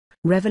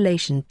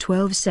Revelation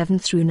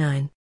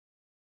 12:7-9.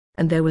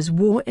 And there was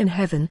war in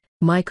heaven,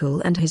 Michael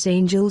and his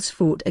angels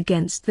fought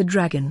against the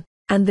dragon,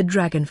 and the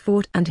dragon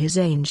fought and his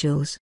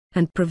angels,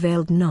 and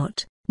prevailed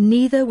not,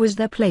 neither was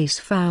their place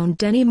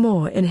found any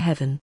more in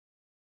heaven.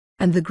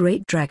 And the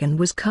great dragon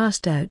was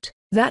cast out,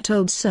 that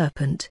old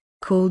serpent,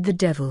 called the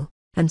devil,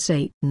 and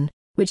Satan,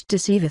 which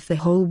deceiveth the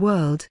whole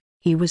world,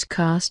 he was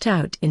cast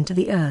out into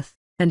the earth,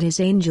 and his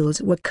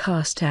angels were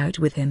cast out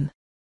with him.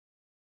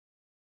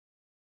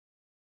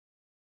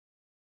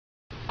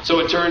 So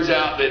it turns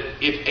out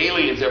that if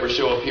aliens ever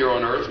show up here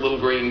on Earth, little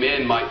green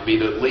men might be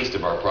the least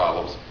of our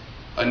problems.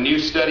 A new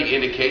study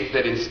indicates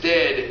that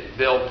instead,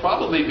 they'll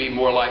probably be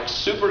more like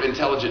super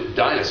intelligent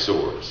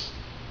dinosaurs,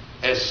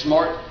 as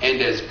smart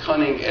and as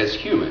cunning as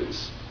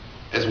humans.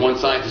 As one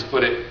scientist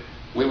put it,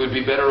 we would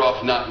be better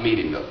off not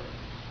meeting them.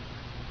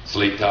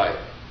 Sleep tight.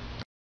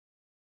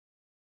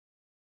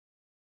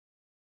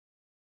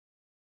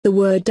 The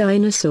word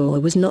dinosaur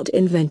was not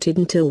invented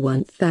until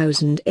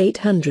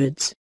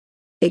 1800s.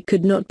 It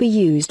could not be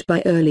used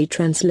by early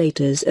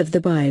translators of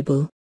the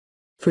Bible.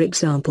 For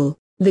example,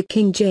 the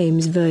King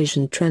James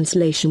Version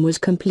translation was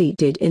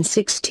completed in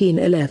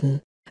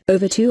 1611,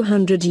 over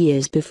 200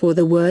 years before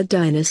the word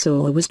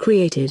dinosaur was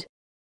created.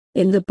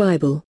 In the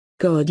Bible,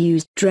 God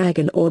used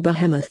dragon or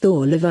behemoth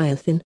or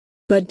leviathan,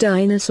 but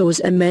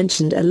dinosaurs are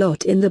mentioned a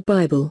lot in the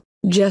Bible,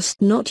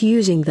 just not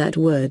using that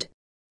word.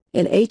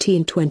 In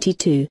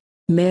 1822,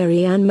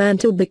 Mary Ann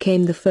Mantle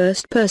became the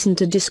first person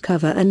to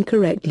discover and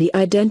correctly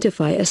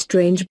identify a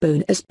strange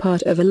bone as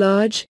part of a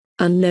large,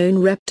 unknown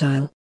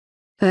reptile.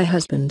 Her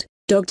husband,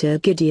 Dr.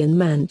 Gideon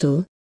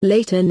Mantle,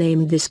 later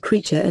named this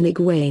creature an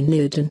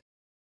iguanodon.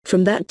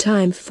 From that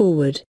time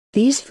forward,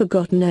 these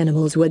forgotten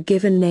animals were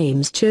given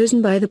names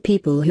chosen by the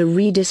people who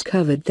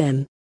rediscovered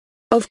them.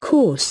 Of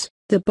course,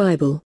 the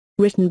Bible,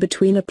 written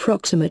between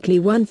approximately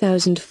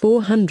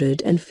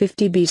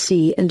 1450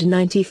 BC and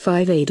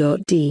 95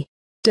 AD,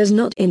 does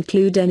not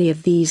include any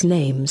of these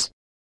names.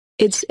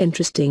 It's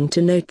interesting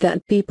to note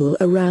that people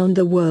around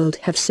the world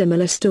have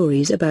similar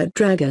stories about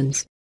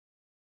dragons.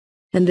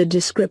 And the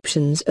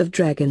descriptions of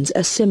dragons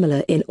are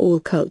similar in all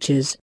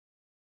cultures.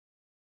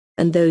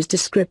 And those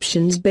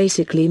descriptions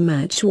basically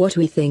match what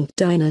we think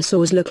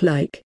dinosaurs look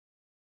like.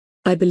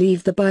 I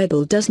believe the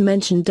Bible does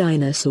mention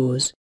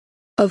dinosaurs.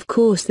 Of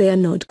course they are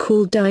not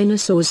called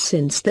dinosaurs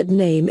since that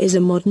name is a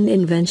modern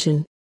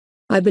invention.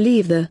 I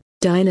believe the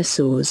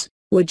dinosaurs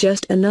were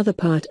just another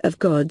part of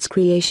God's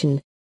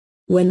creation.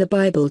 When the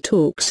Bible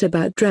talks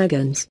about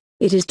dragons,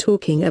 it is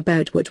talking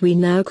about what we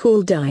now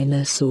call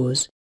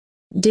dinosaurs.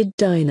 Did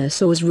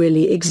dinosaurs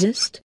really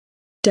exist?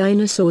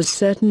 Dinosaurs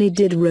certainly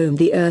did roam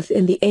the earth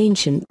in the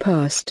ancient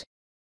past.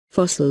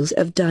 Fossils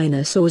of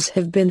dinosaurs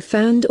have been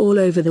found all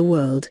over the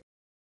world,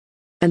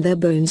 and their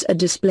bones are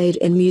displayed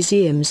in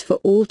museums for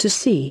all to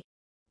see.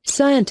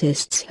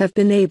 Scientists have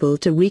been able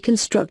to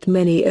reconstruct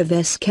many of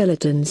their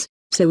skeletons,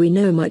 so we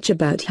know much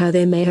about how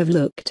they may have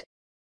looked.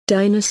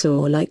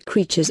 Dinosaur-like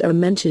creatures are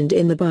mentioned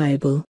in the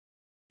Bible.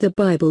 The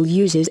Bible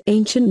uses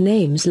ancient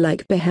names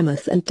like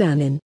Behemoth and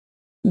Tannin.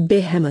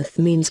 Behemoth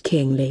means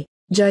kingly,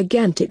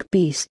 gigantic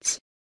beasts.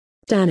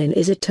 Tannin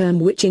is a term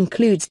which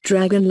includes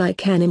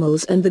dragon-like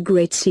animals and the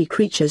great sea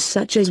creatures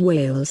such as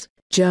whales,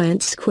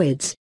 giant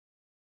squids,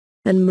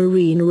 and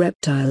marine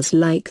reptiles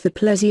like the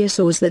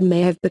plesiosaurs that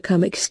may have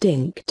become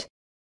extinct.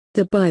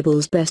 The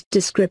Bible's best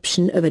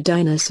description of a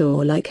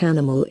dinosaur-like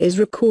animal is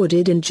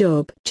recorded in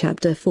Job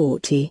chapter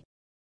 40.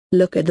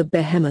 Look at the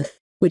behemoth,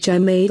 which I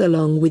made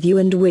along with you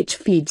and which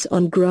feeds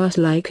on grass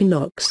like an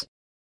ox.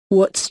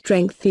 What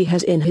strength he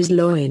has in his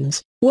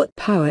loins, what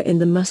power in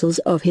the muscles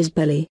of his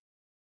belly.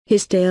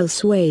 His tail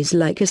sways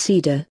like a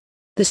cedar.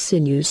 The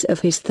sinews of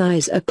his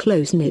thighs are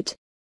close-knit.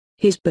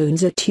 His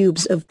bones are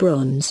tubes of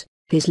bronze,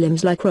 his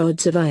limbs like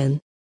rods of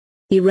iron.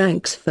 He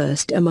ranks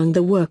first among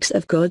the works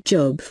of God.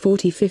 Job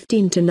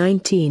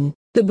 40:15-19.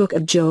 The book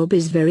of Job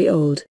is very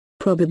old,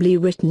 probably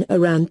written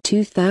around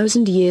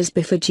 2000 years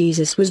before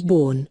Jesus was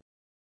born.